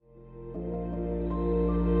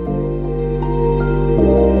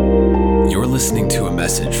listening to a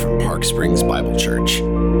message from Park Springs Bible Church,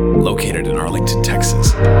 located in Arlington,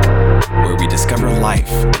 Texas, where we discover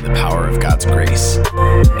life in the power of God's grace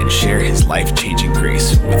and share His life-changing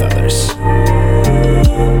grace with others.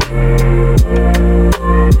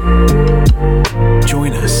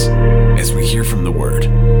 Join us as we hear from the Word.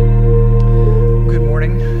 Good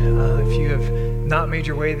morning. If you have not made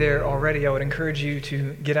your way there already, I would encourage you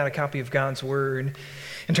to get out a copy of God's Word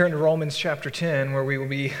and turn to Romans chapter 10, where we will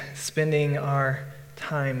be spending our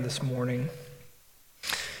time this morning.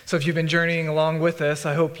 So if you've been journeying along with us,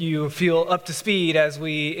 I hope you feel up to speed as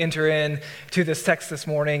we enter into this text this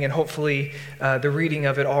morning, and hopefully the reading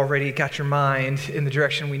of it already got your mind in the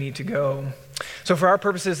direction we need to go. So for our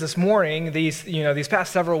purposes this morning, these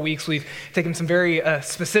past several weeks, we've taken some very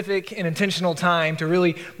specific and intentional time to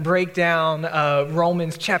really break down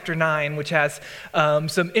Romans chapter 9, which has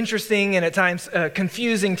some interesting and at times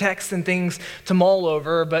confusing texts and things to mull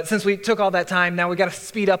over. But since we took all that time, now we got to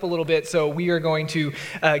speed up a little bit. So we are going to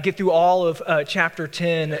get through all of chapter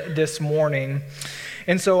 10 this morning.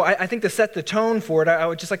 And so I think to set the tone for it, I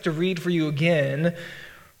would just like to read for you again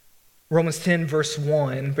Romans 10, verse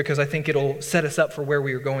 1, because I think it'll set us up for where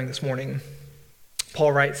we are going this morning.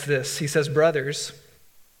 Paul writes this. He says, "Brothers,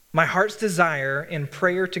 my heart's desire and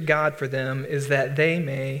prayer to God for them is that they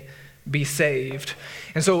may be saved."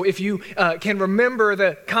 And so if you can remember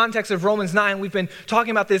the context of Romans 9, we've been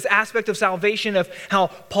talking about this aspect of salvation, of how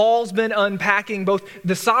Paul's been unpacking both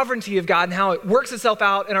the sovereignty of God and how it works itself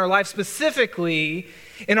out in our life, specifically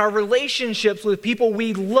in our relationships with people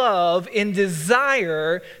we love and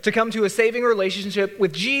desire to come to a saving relationship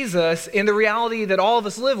with Jesus. And the reality that all of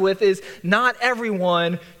us live with is not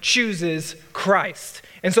everyone chooses Christ.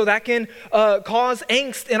 And so that can cause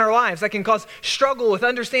angst in our lives. That can cause struggle with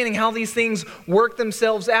understanding how these things work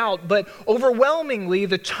themselves out. But overwhelmingly,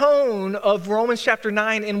 the tone of Romans chapter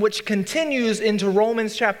 9, in which continues into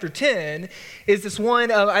Romans chapter 10, is this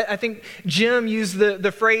one of, I think Jim used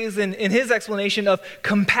the phrase in his explanation of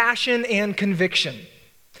compassion and conviction.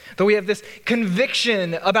 That we have this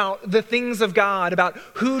conviction about the things of God, about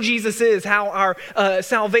who Jesus is, how our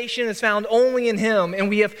salvation is found only in Him, and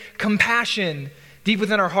we have compassion deep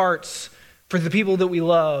within our hearts for the people that we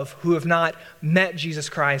love who have not met Jesus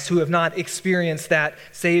Christ, who have not experienced that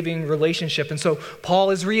saving relationship. And so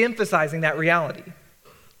Paul is re-emphasizing that reality.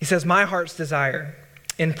 He says, "My heart's desire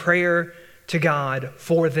in prayer to God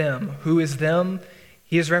for them." Who is them?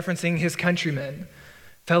 He is referencing his countrymen,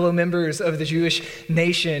 fellow members of the Jewish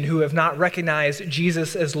nation who have not recognized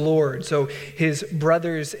Jesus as Lord. So his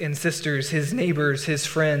brothers and sisters, his neighbors, his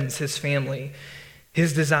friends, his family.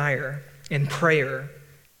 His desire in prayer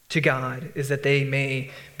to God is that they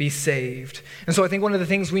may be saved. And so I think one of the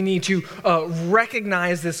things we need to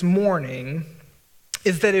recognize this morning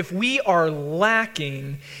is that if we are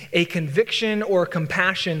lacking a conviction or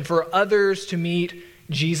compassion for others to meet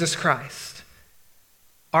Jesus Christ,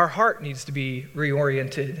 our heart needs to be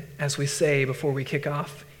reoriented, as we say before we kick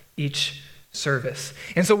off each service.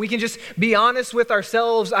 And so we can just be honest with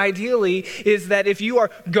ourselves, ideally, is that if you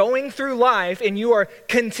are going through life and you are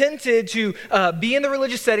contented to be in the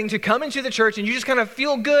religious setting, to come into the church, and you just kind of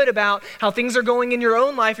feel good about how things are going in your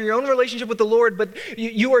own life or your own relationship with the Lord, but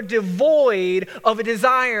you are devoid of a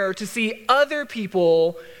desire to see other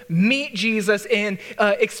people meet Jesus and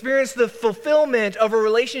experience the fulfillment of a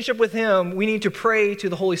relationship with Him, we need to pray to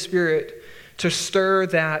the Holy Spirit to stir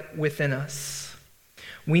that within us.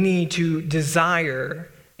 We need to desire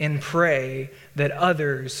and pray that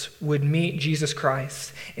others would meet Jesus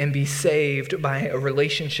Christ and be saved by a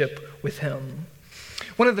relationship with Him.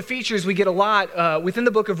 One of the features we get a lot within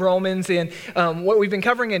the book of Romans and what we've been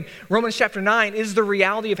covering in Romans chapter 9 is the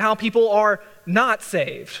reality of how people are not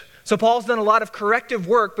saved. So Paul's done a lot of corrective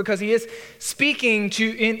work because he is speaking to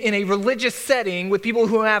in a religious setting with people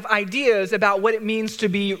who have ideas about what it means to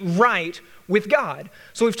be right with God.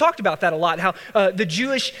 So we've talked about that a lot, how the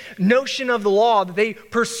Jewish notion of the law, that they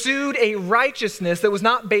pursued a righteousness that was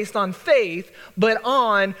not based on faith, but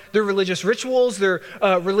on their religious rituals, their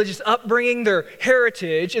religious upbringing, their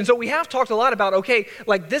heritage. And so we have talked a lot about, okay,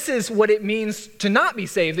 like this is what it means to not be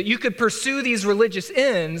saved, that you could pursue these religious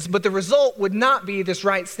ends, but the result would not be this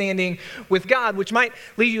right standing with God, which might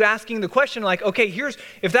leave you asking the question like, okay,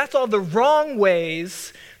 if that's all the wrong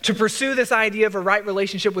ways to pursue this idea of a right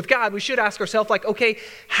relationship with God, we should ask ourselves like, okay,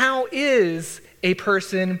 how is a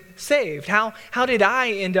person saved? How did I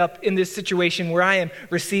end up in this situation where I am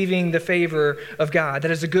receiving the favor of God? That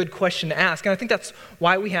is a good question to ask. And I think that's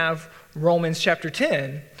why we have Romans chapter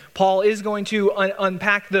 10, Paul is going to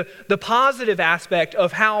unpack the positive aspect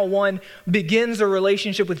of how one begins a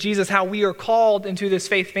relationship with Jesus, how we are called into this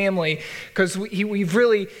faith family, because we've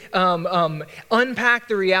really unpacked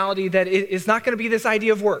the reality that it's not going to be this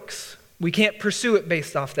idea of works. We can't pursue it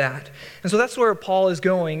based off that. And so that's where Paul is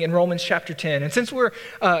going in Romans chapter 10. And since we're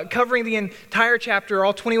covering the entire chapter,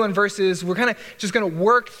 all 21 verses, we're kind of just going to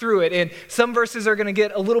work through it. And some verses are going to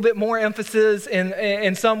get a little bit more emphasis,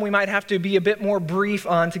 and some we might have to be a bit more brief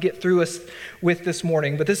on to get through us with this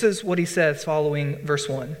morning. But this is what he says following verse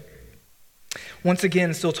 1. Once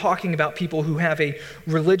again, still talking about people who have a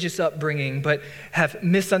religious upbringing but have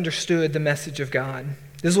misunderstood the message of God.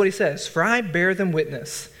 This is what he says, "For I bear them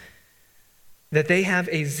witness that they have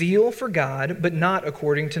a zeal for God, but not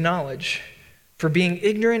according to knowledge. For being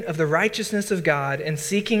ignorant of the righteousness of God and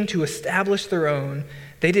seeking to establish their own,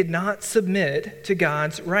 they did not submit to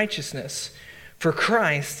God's righteousness. For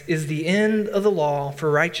Christ is the end of the law for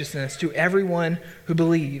righteousness to everyone who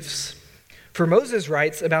believes. For Moses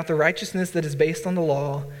writes about the righteousness that is based on the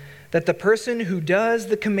law, that the person who does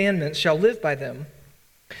the commandments shall live by them.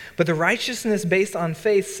 But the righteousness based on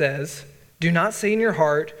faith says, 'Do not say in your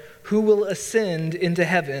heart, who will ascend into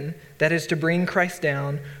heaven, that is to bring Christ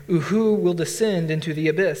down, or who will descend into the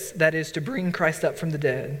abyss, that is to bring Christ up from the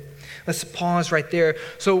dead.'" Let's pause right there.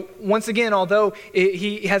 So once again, although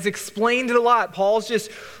he has explained it a lot, Paul's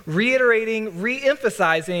just reiterating,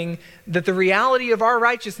 re-emphasizing that the reality of our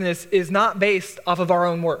righteousness is not based off of our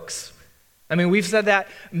own works. I mean, we've said that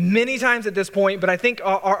many times at this point, but I think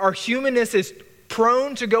our humanness is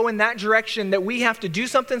prone to go in that direction, that we have to do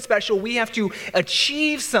something special, we have to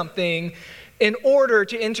achieve something in order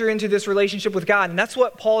to enter into this relationship with God. And that's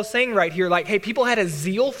what Paul is saying right here. Like, hey, people had a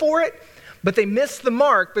zeal for it, but they missed the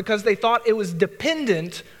mark because they thought it was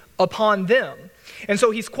dependent upon them. And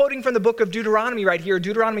so he's quoting from the book of Deuteronomy right here,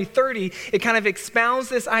 Deuteronomy 30. It kind of expounds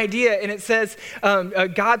this idea, and it says,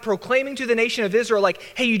 God proclaiming to the nation of Israel, like,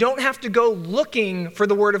 hey, you don't have to go looking for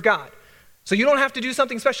the word of God. So you don't have to do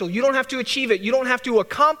something special. You don't have to achieve it. You don't have to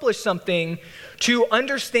accomplish something to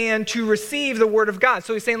understand, to receive the word of God.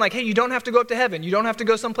 So he's saying like, hey, you don't have to go up to heaven. You don't have to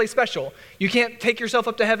go someplace special. You can't take yourself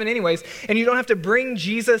up to heaven anyways. And you don't have to bring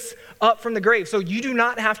Jesus up from the grave. So you do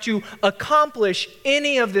not have to accomplish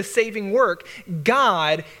any of this saving work.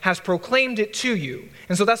 God has proclaimed it to you.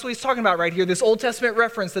 And so that's what he's talking about right here, this Old Testament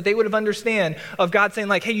reference that they would have understand of God saying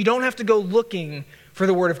like, hey, you don't have to go looking for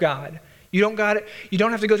the word of God. You don't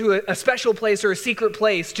have to go to a special place or a secret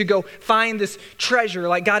place to go find this treasure.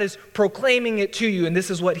 Like God is proclaiming it to you. And this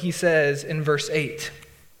is what he says in verse 8.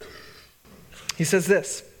 He says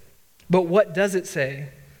this, "But what does it say?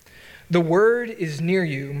 The word is near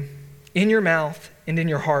you, in your mouth and in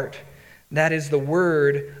your heart. That is the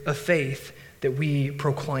word of faith that we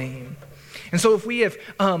proclaim." And so if we have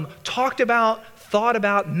talked about, thought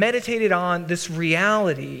about, meditated on this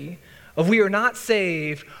reality of we are not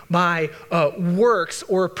saved by works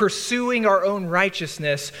or pursuing our own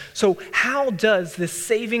righteousness. So how does this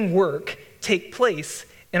saving work take place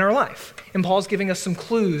in our life? And Paul's giving us some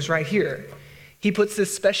clues right here. He puts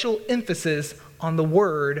this special emphasis on the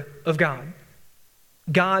word of God.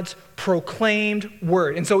 God's proclaimed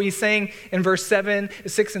word. And so he's saying in verse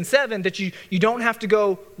 6 and 7 that you don't have to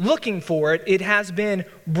go looking for it. It has been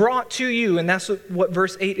brought to you. And that's what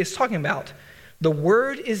verse 8 is talking about. The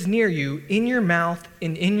word is near you, in your mouth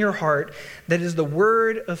and in your heart. That is the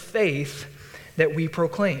word of faith that we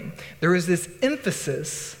proclaim. There is this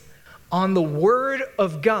emphasis on the word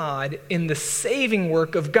of God in the saving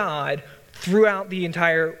work of God throughout the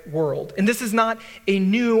entire world. And this is not a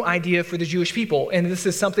new idea for the Jewish people. And this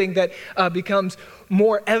is something that becomes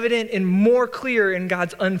more evident and more clear in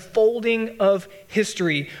God's unfolding of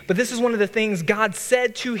history. But this is one of the things God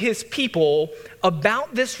said to his people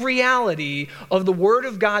about this reality of the word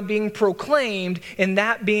of God being proclaimed, and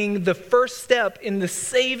that being the first step in the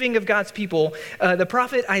saving of God's people. The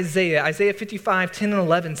prophet Isaiah 55, 10 and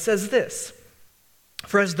 11 says this,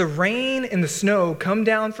 "For as the rain and the snow come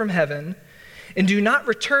down from heaven, and do not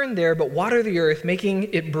return there, but water the earth, making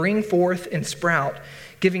it bring forth and sprout,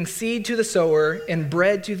 giving seed to the sower and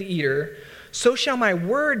bread to the eater, so shall my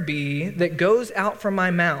word be that goes out from my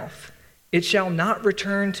mouth. It shall not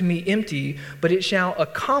return to me empty, but it shall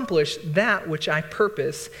accomplish that which I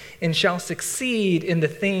purpose, and shall succeed in the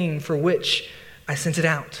thing for which I sent it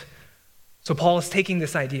out." So Paul is taking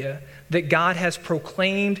this idea that God has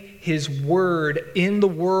proclaimed his word in the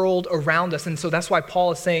world around us. And so that's why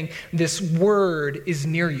Paul is saying this word is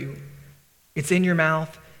near you. It's in your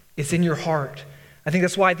mouth. It's in your heart. I think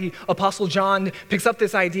that's why the Apostle John picks up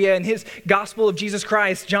this idea in his gospel of Jesus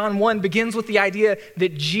Christ. John 1 begins with the idea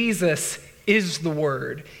that Jesus is the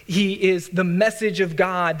Word. He is the message of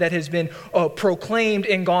God that has been proclaimed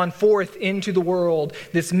and gone forth into the world,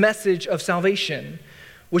 this message of salvation,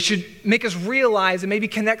 which should make us realize and maybe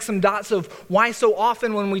connect some dots of why so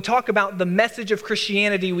often when we talk about the message of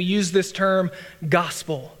Christianity, we use this term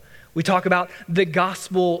gospel. We talk about the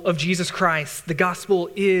gospel of Jesus Christ. The gospel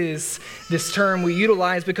is this term we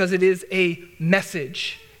utilize because it is a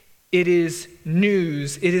message. It is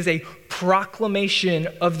news. It is a proclamation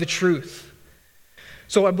of the truth.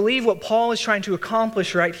 So I believe what Paul is trying to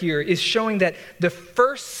accomplish right here is showing that the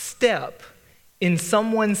first step in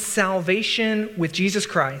someone's salvation with Jesus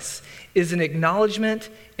Christ is an acknowledgement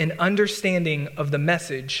and understanding of the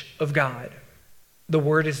message of God. The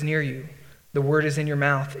word is near you. The word is in your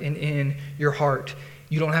mouth and in your heart.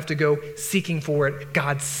 You don't have to go seeking for it.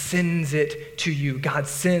 God sends it to you. God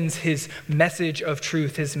sends his message of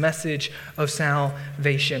truth, his message of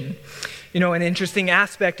salvation. You know, an interesting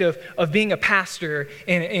aspect of being a pastor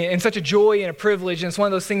and such a joy and a privilege, and it's one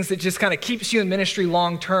of those things that just kind of keeps you in ministry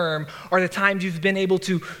long term, are the times you've been able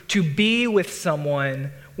to be with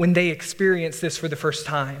someone when they experience this for the first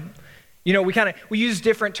time. You know, we use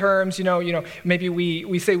different terms, you know, maybe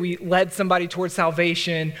we say we led somebody towards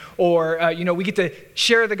salvation, or, we get to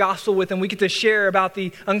share the gospel with them. We get to share about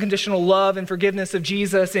the unconditional love and forgiveness of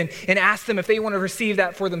Jesus and ask them if they want to receive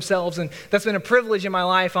that for themselves. And that's been a privilege in my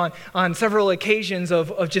life on several occasions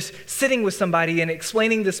of just sitting with somebody and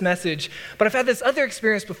explaining this message. But I've had this other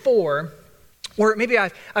experience before, or maybe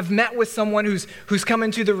I've met with someone who's come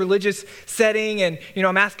into the religious setting, and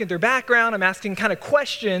I'm asking their background, I'm asking kind of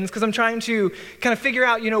questions because I'm trying to kind of figure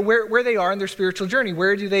out where they are in their spiritual journey,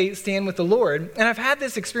 where do they stand with the Lord. And I've had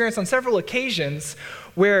this experience on several occasions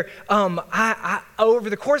where I over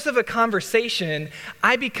the course of a conversation,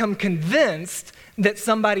 I become convinced that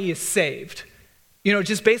somebody is saved.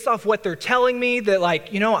 Just based off what they're telling me, that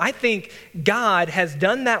I think God has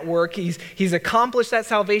done that work. He's accomplished that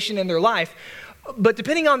salvation in their life. But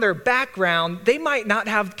depending on their background, they might not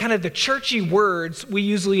have kind of the churchy words we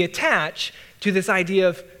usually attach to this idea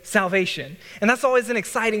of salvation. And that's always an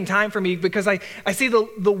exciting time for me because I see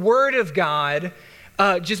the word of God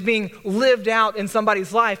just being lived out in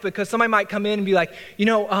somebody's life, because somebody might come in and be like,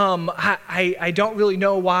 I don't really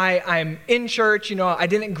know why I'm in church. I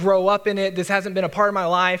didn't grow up in it. This hasn't been a part of my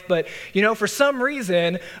life. But, for some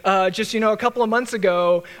reason, a couple of months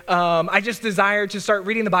ago, I just desired to start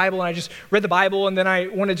reading the Bible, and I just read the Bible, and then I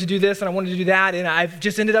wanted to do this and I wanted to do that, and I've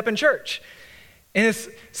just ended up in church. And it's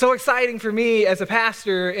so exciting for me as a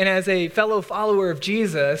pastor and as a fellow follower of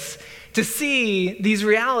Jesus to see these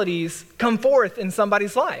realities come forth in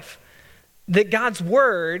somebody's life. That God's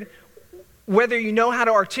word, whether you know how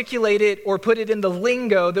to articulate it or put it in the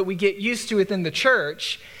lingo that we get used to within the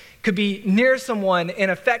church, could be near someone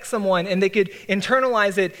and affect someone, and they could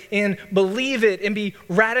internalize it and believe it and be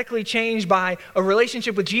radically changed by a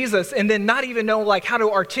relationship with Jesus, and then not even know how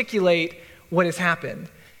to articulate what has happened.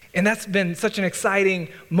 And that's been such an exciting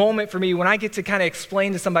moment for me when I get to kind of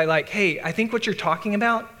explain to somebody hey, I think what you're talking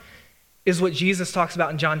about is what Jesus talks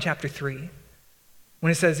about in John chapter 3.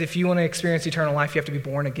 When it says, if you want to experience eternal life, you have to be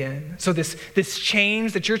born again. So this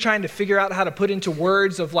change that you're trying to figure out how to put into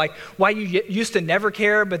words of why you used to never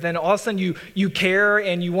care, but then all of a sudden you care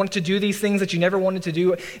and you want to do these things that you never wanted to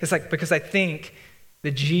do. It's because I think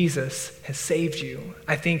that Jesus has saved you.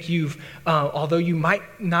 I think you've, although you might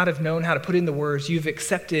not have known how to put in the words, you've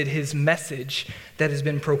accepted his message that has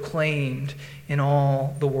been proclaimed in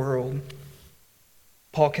all the world.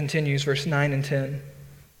 Paul continues, verse 9 and 10.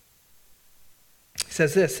 He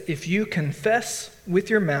says this, if you confess with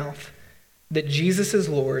your mouth that Jesus is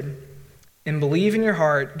Lord and believe in your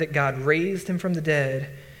heart that God raised him from the dead,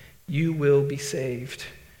 you will be saved.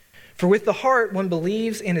 For with the heart one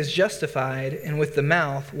believes and is justified, and with the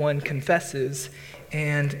mouth one confesses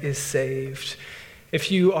and is saved.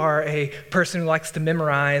 If you are a person who likes to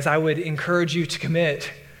memorize, I would encourage you to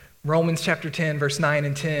commit Romans chapter 10, verse 9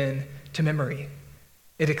 and 10 to memory.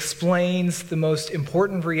 It explains the most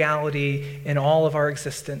important reality in all of our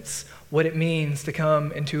existence, what it means to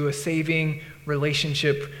come into a saving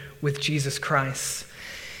relationship with Jesus Christ.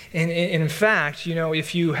 And in fact,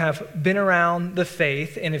 if you have been around the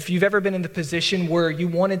faith, and if you've ever been in the position where you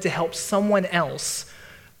wanted to help someone else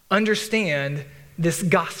understand this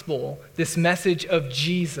gospel, this message of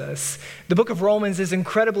Jesus, the book of Romans is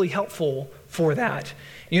incredibly helpful for that.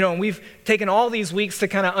 And we've taken all these weeks to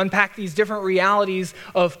kind of unpack these different realities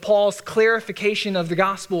of Paul's clarification of the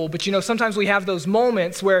gospel. But, sometimes we have those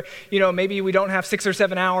moments where, maybe we don't have 6 or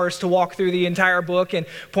 7 hours to walk through the entire book and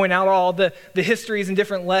point out all the histories and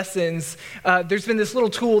different lessons. There's been this little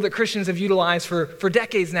tool that Christians have utilized for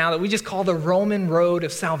decades now that we just call the Roman road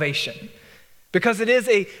of salvation. because it is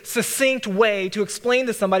a succinct way to explain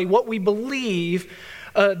to somebody what we believe,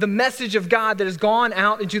 the message of God that has gone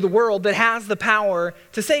out into the world that has the power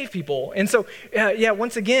to save people. And so,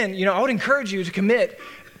 once again, I would encourage you to commit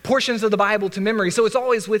portions of the Bible to memory. So it's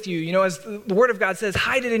always with you. As the Word of God says,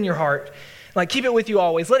 hide it in your heart. Like, keep it with you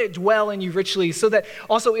always. Let it dwell in you richly, so that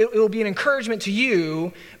also it will be an encouragement to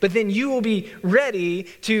you, but then you will be ready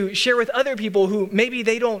to share with other people who maybe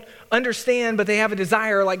they don't understand, but they have a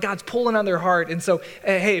desire, like God's pulling on their heart. And so,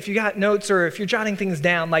 hey, if you got notes or if you're jotting things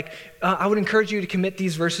down, I would encourage you to commit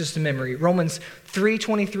these verses to memory. Romans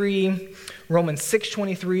 3:23, Romans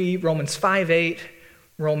 6:23, Romans 5:8,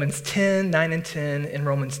 Romans 10:9 and 10, and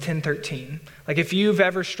Romans 10:13. If you've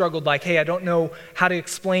ever struggled, hey, I don't know how to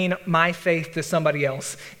explain my faith to somebody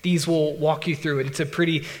else, these will walk you through it. It's a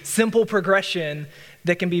pretty simple progression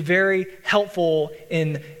that can be very helpful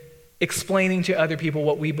in explaining to other people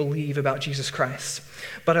what we believe about Jesus Christ.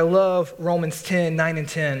 But I love Romans 10:9 and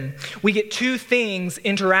 10. We get two things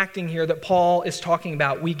interacting here that Paul is talking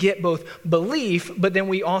about. We get both belief, but then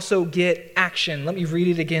we also get action. Let me read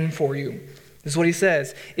it again for you. This is what he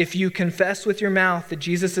says. If you confess with your mouth that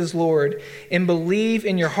Jesus is Lord and believe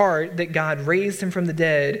in your heart that God raised him from the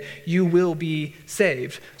dead, you will be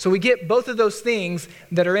saved. So we get both of those things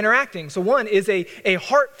that are interacting. So one is a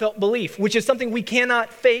heartfelt belief, which is something we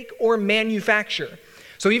cannot fake or manufacture.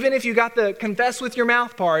 So even if you got the confess with your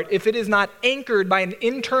mouth part, if it is not anchored by an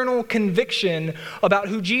internal conviction about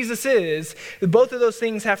who Jesus is, both of those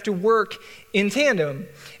things have to work in tandem.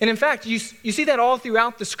 And in fact, you see that all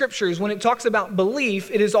throughout the scriptures. When it talks about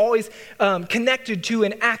belief, it is always connected to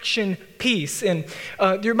an action piece. And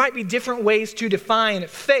there might be different ways to define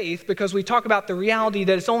faith, because we talk about the reality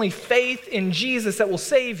that it's only faith in Jesus that will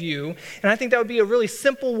save you. And I think that would be a really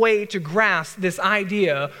simple way to grasp this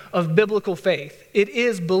idea of biblical faith. It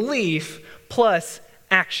is belief plus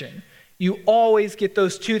action. You always get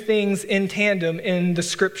those two things in tandem in the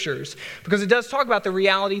scriptures, because it does talk about the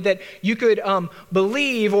reality that you could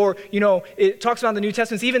believe, or, it talks about in the New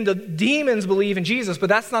Testament, even the demons believe in Jesus, but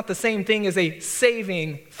that's not the same thing as a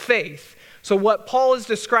saving faith. So what Paul is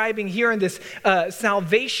describing here in this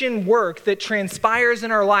salvation work that transpires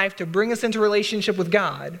in our life to bring us into relationship with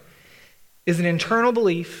God is an internal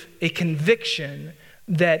belief, a conviction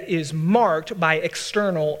that is marked by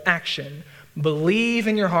external action. Believe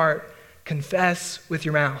in your heart, confess with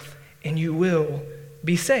your mouth, and you will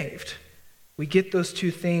be saved. We get those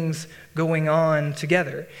two things going on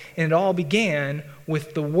together. And it all began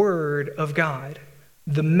with the Word of God,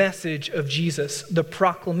 the message of Jesus, the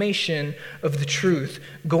proclamation of the truth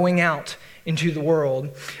going out into the world.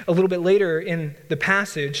 A little bit later in the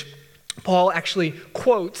passage, Paul actually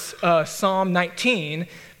quotes Psalm 19,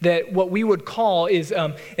 that what we would call is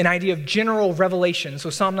an idea of general revelation. So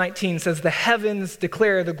Psalm 19 says, the heavens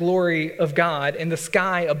declare the glory of God, and the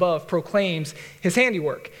sky above proclaims his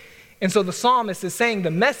handiwork. And so the psalmist is saying the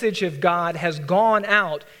message of God has gone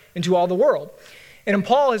out into all the world. And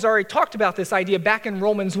Paul has already talked about this idea back in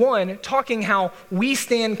Romans 1, talking how we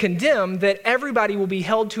stand condemned, that everybody will be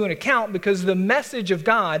held to an account because the message of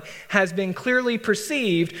God has been clearly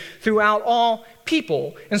perceived throughout all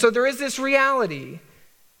people. And so there is this reality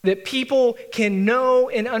that people can know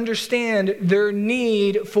and understand their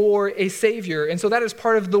need for a Savior. And so that is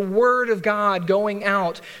part of the Word of God going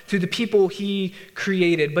out to the people he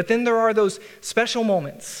created. But then there are those special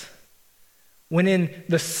moments when in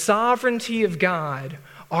the sovereignty of God,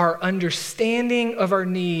 our understanding of our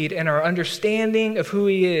need and our understanding of who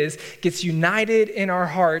he is gets united in our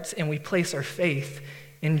hearts, and we place our faith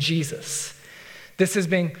in Jesus. This has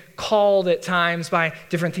been called at times by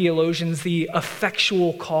different theologians the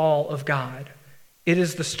effectual call of God. It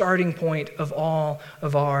is the starting point of all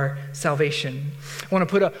of our salvation. I want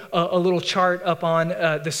to put a little chart up on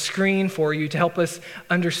the screen for you to help us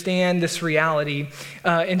understand this reality.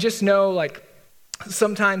 And just know,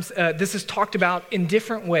 sometimes this is talked about in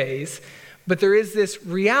different ways, but there is this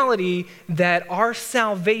reality that our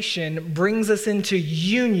salvation brings us into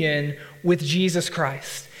union with Jesus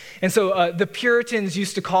Christ. And so the Puritans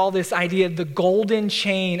used to call this idea the golden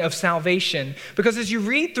chain of salvation, because as you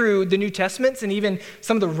read through the New Testaments and even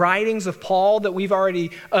some of the writings of Paul that we've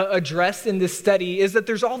already addressed in this study, is that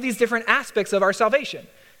there's all these different aspects of our salvation.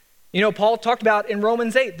 Paul talked about in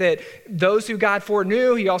Romans 8 that those who God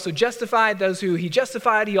foreknew, he also justified. Those who he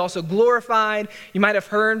justified, he also glorified. You might have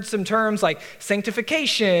heard some terms like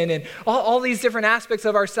sanctification and all these different aspects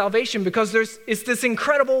of our salvation, because it's this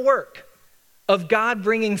incredible work of God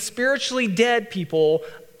bringing spiritually dead people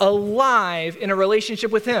alive in a relationship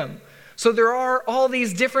with him. So there are all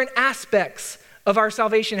these different aspects of our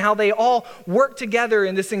salvation, how they all work together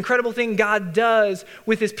in this incredible thing God does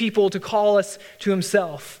with his people to call us to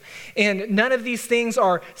himself. And none of these things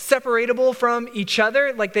are separatable from each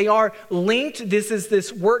other, like they are linked.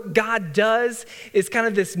 This work God does is kind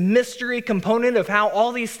of this mystery component of how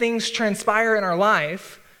all these things transpire in our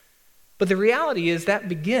life. But the reality is that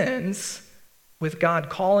begins with God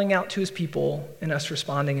calling out to his people and us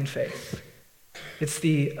responding in faith. It's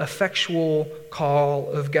the effectual call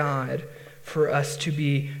of God for us to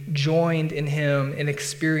be joined in him and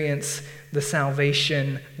experience the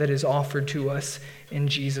salvation that is offered to us in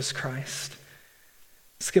Jesus Christ.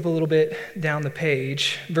 Skip a little bit down the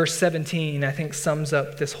page. Verse 17, I think, sums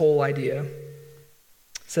up this whole idea. It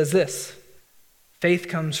says this: faith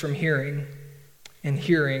comes from hearing, and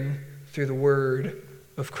hearing through the word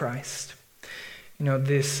of Christ. You know,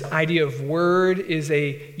 this idea of word is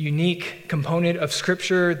a unique component of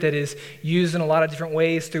Scripture that is used in a lot of different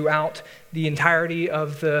ways throughout the entirety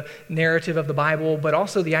of the narrative of the Bible, but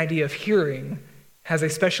also the idea of hearing has a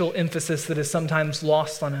special emphasis that is sometimes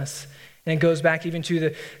lost on us. And it goes back even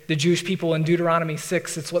to the Jewish people in Deuteronomy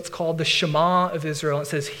 6. It's what's called the Shema of Israel. It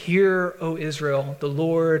says, "Hear, O Israel, the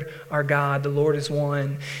Lord our God, the Lord is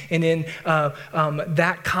one." And in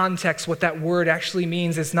that context, what that word actually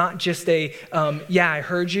means is not just yeah, I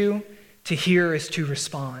heard you. To hear is to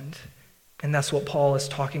respond. And that's what Paul is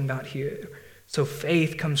talking about here. So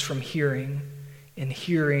faith comes from hearing, and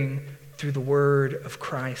hearing through the word of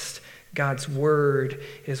Christ. God's word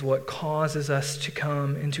is what causes us to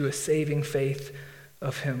come into a saving faith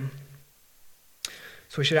of him.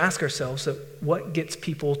 So we should ask ourselves, what gets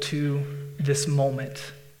people to this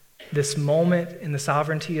moment in the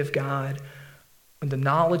sovereignty of God, when the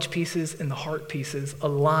knowledge pieces and the heart pieces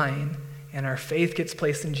align and our faith gets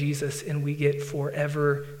placed in Jesus and we get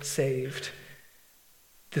forever saved.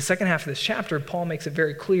 The second half of this chapter, Paul makes it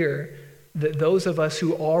very clear that those of us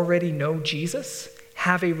who already know Jesus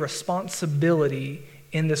have a responsibility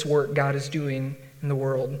in this work God is doing in the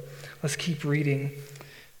world. Let's keep reading.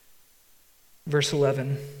 Verse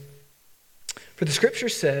 11. For the scripture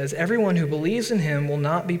says, "Everyone who believes in him will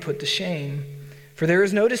not be put to shame. For there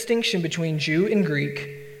is no distinction between Jew and Greek,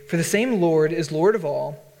 for the same Lord is Lord of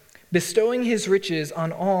all, bestowing his riches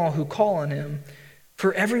on all who call on him.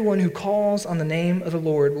 For everyone who calls on the name of the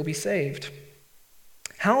Lord will be saved.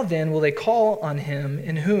 How then will they call on him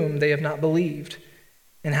in whom they have not believed?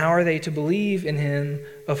 And how are they to believe in him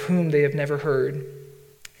of whom they have never heard?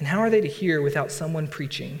 And how are they to hear without someone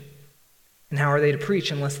preaching? And how are they to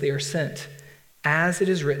preach unless they are sent? As it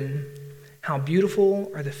is written, how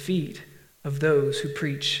beautiful are the feet of those who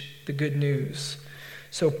preach the good news."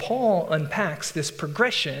 So Paul unpacks this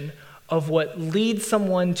progression of what leads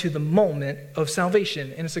someone to the moment of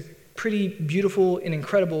salvation. And it's a pretty beautiful and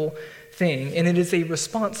incredible thing, and it is a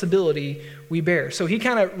responsibility we bear. So he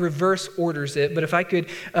kind of reverse orders it, but if I could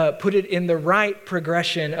put it in the right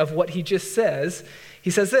progression of what he just says, he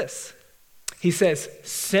says this. He says,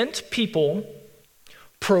 sent people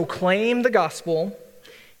proclaim the gospel,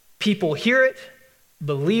 people hear it,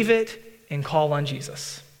 believe it, and call on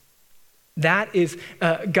Jesus. That is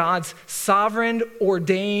God's sovereign,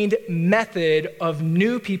 ordained method of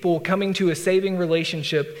new people coming to a saving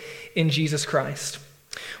relationship in Jesus Christ.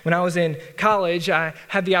 When I was in college, I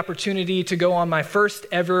had the opportunity to go on my first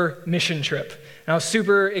ever mission trip. And I was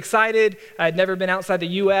super excited. I'd never been outside the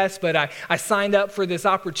U.S., but I signed up for this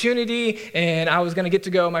opportunity, and I was going to get to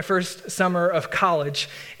go my first summer of college.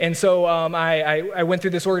 And so I went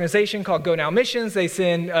through this organization called Go Now Missions. They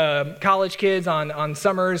send college kids on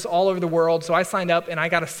summers all over the world. So I signed up, and I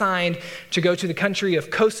got assigned to go to the country of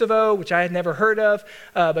Kosovo, which I had never heard of,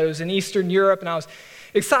 but it was in Eastern Europe, and I was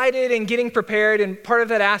excited and getting prepared, and part of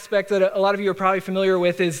that aspect that a lot of you are probably familiar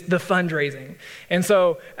with is the fundraising. And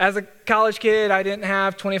so as a college kid, I didn't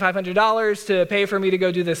have $2,500 to pay for me to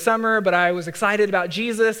go do this summer, but I was excited about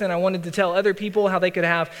Jesus, and I wanted to tell other people how they could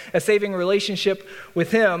have a saving relationship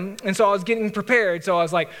with him. And so I was getting prepared. So I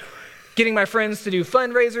was like getting my friends to do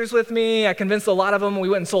fundraisers with me. I convinced a lot of them. We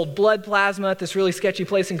went and sold blood plasma at this really sketchy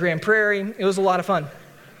place in Grand Prairie. It was a lot of fun.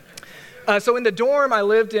 So in the dorm I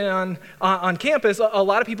lived in on campus, a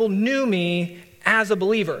lot of people knew me as a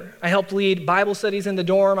believer. I helped lead Bible studies in the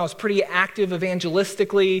dorm. I was pretty active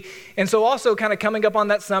evangelistically. And so also kind of coming up on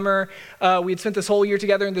that summer, we had spent this whole year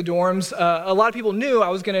together in the dorms. A lot of people knew I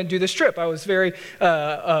was going to do this trip. I was very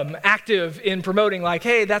active in promoting, like,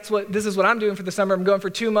 hey, this is what I'm doing for the summer. I'm going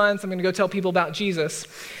for 2 months. I'm going to go tell people about Jesus.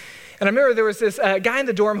 And I remember there was this guy in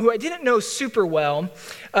the dorm who I didn't know super well.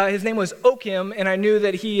 His name was Okim, and I knew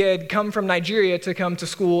that he had come from Nigeria to come to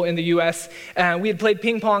school in the U.S. We had played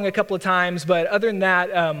ping pong a couple of times, but other than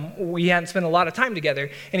that, we hadn't spent a lot of time together.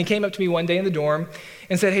 And he came up to me one day in the dorm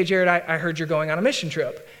and said, "Hey, Jared, I heard you're going on a mission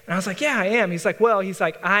trip." And I was like, "Yeah, I am." He's like,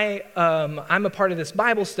 I'm a part of this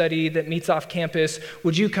Bible study that meets off campus.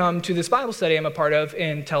 Would you come to this Bible study I'm a part of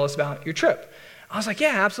and tell us about your trip? I was like,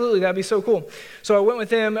 "Yeah, absolutely. That'd be so cool." So I went with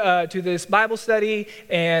him to this Bible study,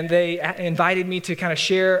 and they invited me to kind of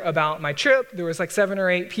share about my trip. There was like 7 or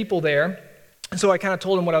 8 people there. And so I kind of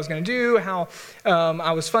told him what I was going to do, how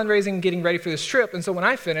I was fundraising, getting ready for this trip. And so when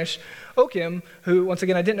I finished, Okim, who once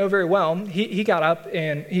again I didn't know very well, he got up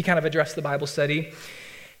and he kind of addressed the Bible study.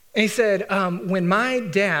 And he said, when my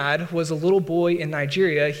dad was a little boy in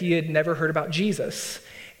Nigeria, he had never heard about Jesus.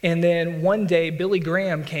 And then one day, Billy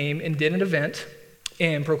Graham came and did an event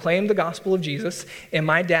and proclaimed the gospel of Jesus, and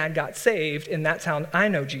my dad got saved, and that's how I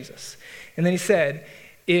know Jesus. And then he said,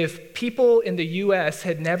 if people in the U.S.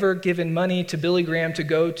 had never given money to Billy Graham to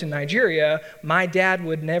go to Nigeria, my dad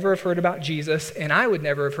would never have heard about Jesus, and I would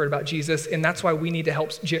never have heard about Jesus, and that's why we need to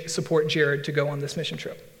help support Jared to go on this mission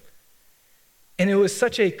trip. And it was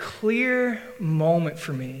such a clear moment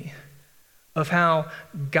for me of how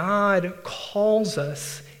God calls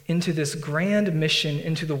us into this grand mission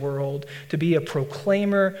into the world to be a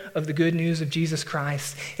proclaimer of the good news of Jesus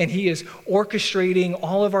Christ. And he is orchestrating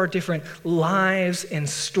all of our different lives and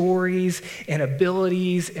stories and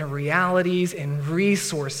abilities and realities and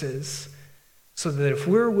resources so that if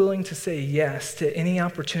we're willing to say yes to any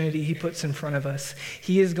opportunity he puts in front of us,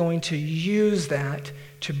 he is going to use that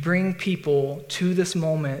to bring people to this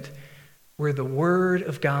moment where the word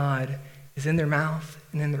of God is in their mouth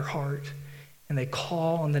and in their heart, and they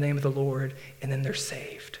call on the name of the Lord, and then they're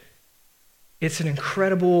saved. It's an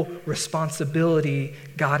incredible responsibility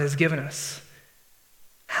God has given us.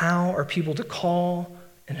 How are people to call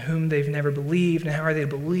in whom they've never believed, and how are they to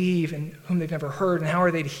believe in whom they've never heard, and how are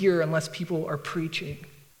they to hear unless people are preaching?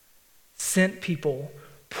 Sent people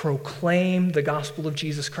proclaim the gospel of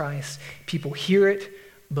Jesus Christ. People hear it,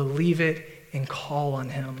 believe it, and call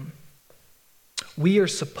on him. We are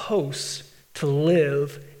supposed to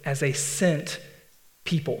live as a sent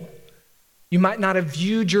people. You might not have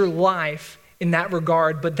viewed your life in that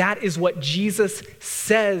regard, but that is what Jesus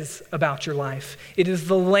says about your life. It is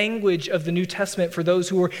the language of the New Testament for those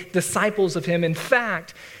who are disciples of him. In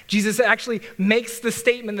fact, Jesus actually makes the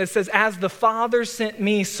statement that says, as the Father sent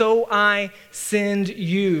me, so I send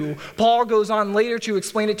you. Paul goes on later to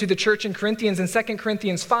explain it to the church in Corinthians. In 2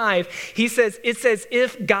 Corinthians 5, he says, it's as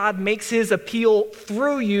if God makes his appeal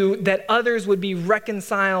through you that others would be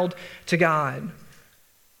reconciled to God.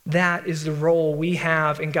 That is the role we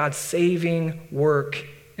have in God's saving work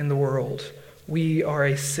in the world. We are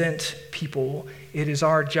a sent people. It is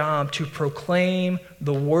our job to proclaim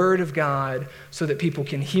the word of God so that people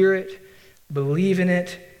can hear it, believe in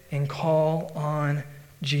it, and call on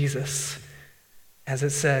Jesus. As it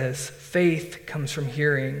says, faith comes from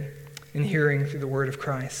hearing, and hearing through the word of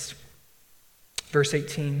Christ. Verse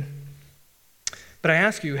 18, but I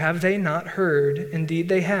ask you, have they not heard? Indeed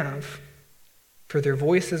they have. For their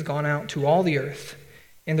voice has gone out to all the earth,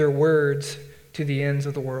 and their words to the ends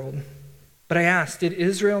of the world. But I asked, did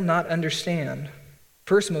Israel not understand?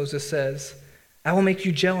 First Moses says, I will make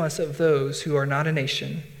you jealous of those who are not a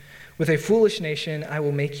nation. With a foolish nation I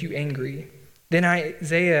will make you angry. Then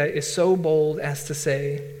Isaiah is so bold as to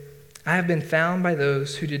say, I have been found by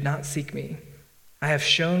those who did not seek me. I have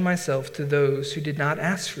shown myself to those who did not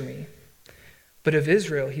ask for me. But of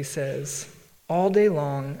Israel, he says, all day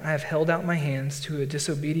long I have held out my hands to a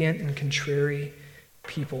disobedient and contrary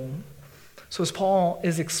people. So as Paul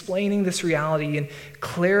is explaining this reality and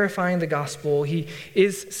clarifying the gospel, he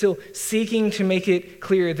is still seeking to make it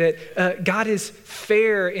clear that God is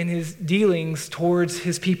fair in his dealings towards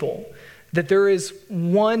his people. That there is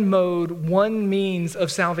one mode, one means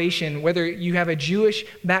of salvation, whether you have a Jewish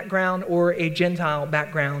background or a Gentile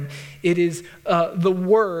background. It is the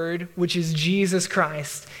Word, which is Jesus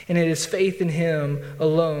Christ, and it is faith in him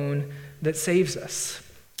alone that saves us.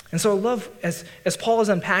 And so I love, as Paul is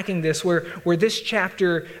unpacking this, where this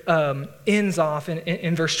chapter ends off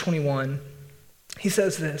in verse 21, he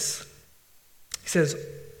says this. He says,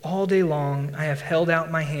 all day long I have held out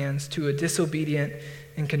my hands to a disobedient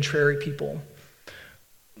and contrary people.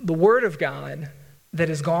 The word of God that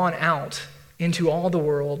has gone out into all the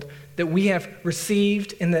world that we have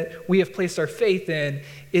received and that we have placed our faith in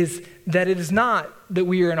is that it is not that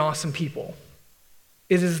we are an awesome people.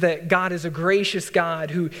 It is that God is a gracious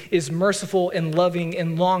God who is merciful and loving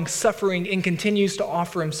and long-suffering and continues to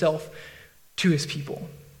offer himself to his people.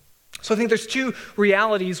 So I think there's two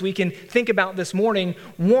realities we can think about this morning.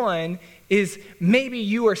 One is maybe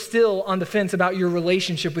you are still on the fence about your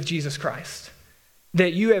relationship with Jesus Christ.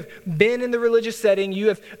 That you have been in the religious setting,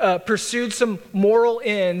 you have pursued some moral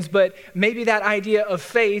ends, but maybe that idea of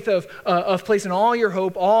faith, of placing all your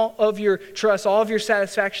hope, all of your trust, all of your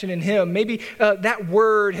satisfaction in Him, maybe that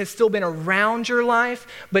word has still been around your life,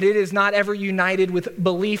 but it is not ever united with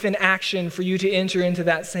belief and action for you to enter into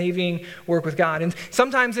that saving work with God. And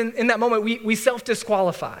sometimes in that moment, we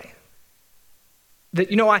self-disqualify. That,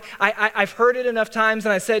 I've heard it enough times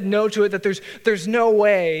and I said no to it, that there's no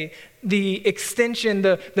way the extension,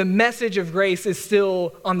 the message of grace is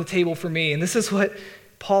still on the table for me. And this is what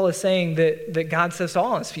Paul is saying that God says to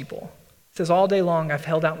all His people. He says, all day long I've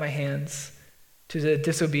held out my hands to the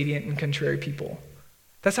disobedient and contrary people.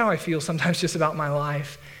 That's how I feel sometimes just about my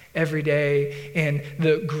life every day, and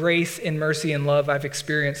the grace and mercy and love I've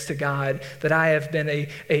experienced to God, that I have been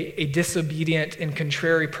a disobedient and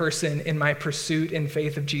contrary person in my pursuit and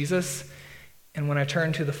faith of Jesus. And when I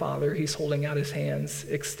turn to the Father, He's holding out His hands,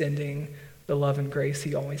 extending the love and grace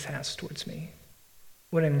He always has towards me.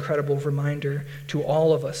 What an incredible reminder to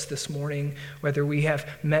all of us this morning, whether we have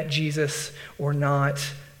met Jesus or not.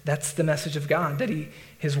 That's the message of God, that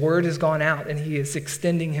His word has gone out and He is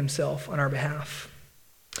extending Himself on our behalf.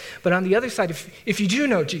 But on the other side, if you do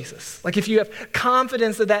know Jesus, like if you have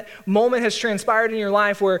confidence that moment has transpired in your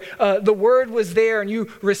life where the word was there and you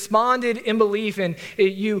responded in belief and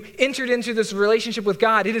you entered into this relationship with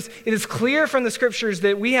God, it is clear from the scriptures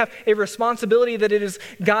that we have a responsibility, that it is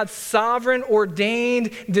God's sovereign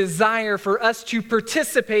ordained desire for us to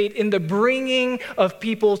participate in the bringing of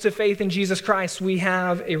people to faith in Jesus Christ. We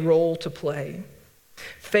have a role to play.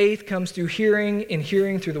 Faith comes through hearing, and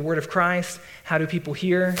hearing through the word of Christ. How do people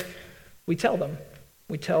hear? We tell them.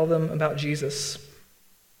 We tell them about Jesus.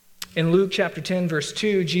 In Luke chapter 10, verse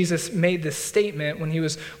 2, Jesus made this statement when He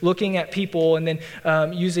was looking at people, and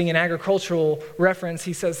then using an agricultural reference,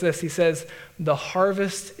 He says this. He says, "The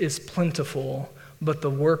harvest is plentiful, but the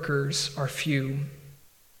workers are few."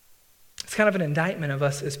 It's kind of an indictment of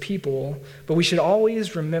us as people, but we should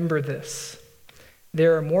always remember this.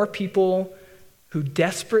 There are more people who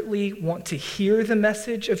desperately want to hear the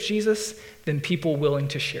message of Jesus than people willing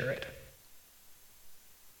to share it.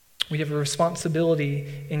 We have a responsibility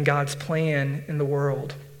in God's plan in the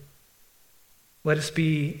world. Let us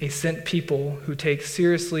be a sent people who take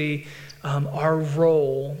seriously our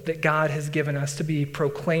role that God has given us to be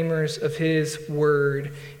proclaimers of His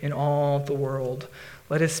word in all the world.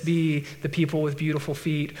 Let us be the people with beautiful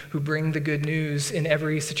feet who bring the good news in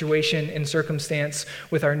every situation and circumstance,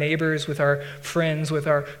 with our neighbors, with our friends, with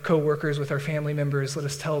our co-workers, with our family members. Let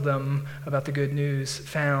us tell them about the good news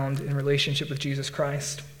found in relationship with Jesus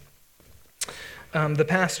Christ. The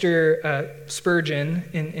pastor Spurgeon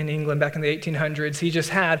in England back in the 1800s, he just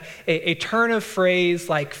had a turn of phrase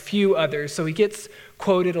like few others. So he gets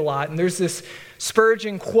quoted a lot. And there's this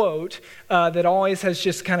Spurgeon quote that always has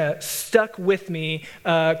just kind of stuck with me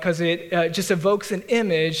because it just evokes an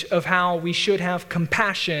image of how we should have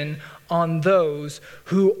compassion on those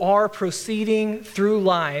who are proceeding through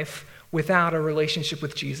life without a relationship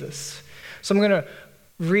with Jesus. So I'm going to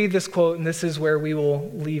read this quote, and this is where we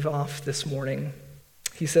will leave off this morning.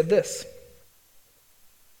 He said this: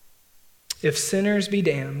 "If sinners be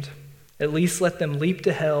damned, at least let them leap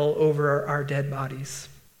to hell over our dead bodies.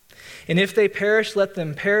 And if they perish, let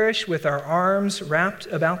them perish with our arms wrapped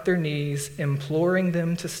about their knees, imploring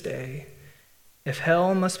them to stay. If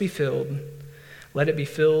hell must be filled, let it be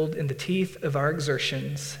filled in the teeth of our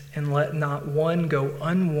exertions, and let not one go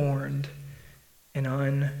unwarned and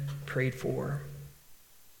unprayed for."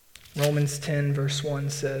 Romans 10 verse 1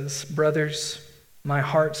 says, "Brothers, my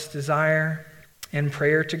heart's desire and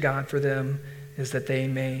prayer to God for them is that they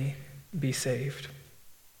may be saved."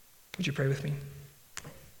 Would you pray with me?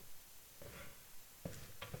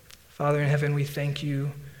 Father in heaven, we thank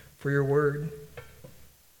you for your word,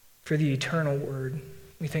 for the eternal word.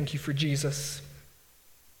 We thank you for Jesus,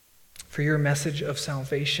 for your message of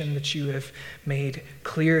salvation that you have made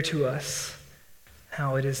clear to us,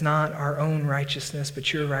 how it is not our own righteousness,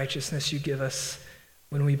 but your righteousness you give us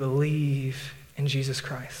when we believe in Jesus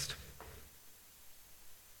Christ.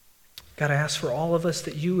 God, I ask for all of us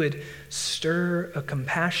that you would stir a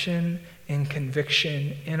compassion and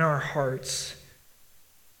conviction in our hearts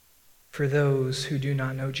for those who do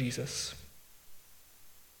not know Jesus.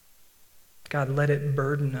 God, let it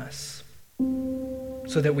burden us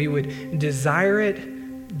so that we would desire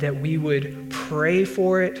it, that we would pray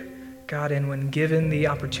for it, God, and when given the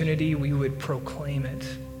opportunity, we would proclaim it.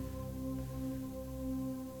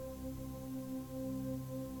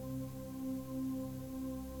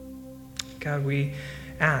 God, we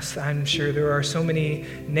ask, I'm sure there are so many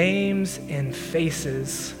names and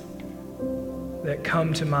faces that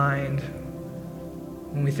come to mind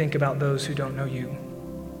when we think about those who don't know you.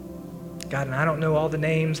 God, and I don't know all the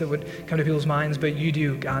names that would come to people's minds, but you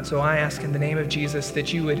do, God. So I ask in the name of Jesus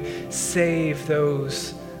that you would save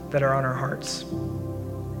those that are on our hearts.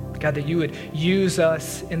 God, that you would use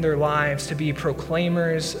us in their lives to be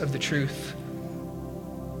proclaimers of the truth.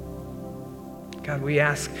 God, we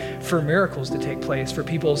ask for miracles to take place, for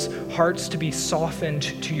people's hearts to be softened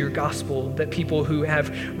to your gospel, that people who have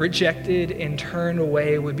rejected and turned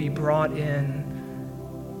away would be brought in.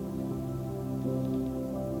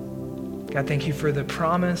 God, thank you for the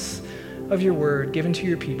promise of your word given to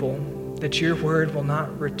your people, that your word will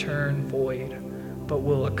not return void, but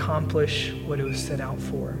will accomplish what it was set out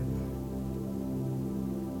for.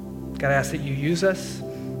 God, I ask that you use us,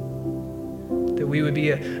 that we would be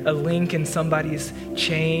a link in somebody's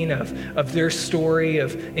chain of their story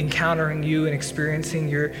of encountering you and experiencing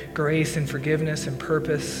your grace and forgiveness and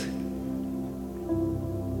purpose.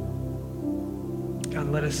 God,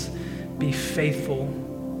 let us be faithful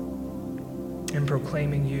in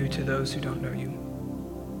proclaiming you to those who don't know you.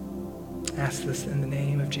 I ask this in the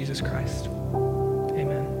name of Jesus Christ.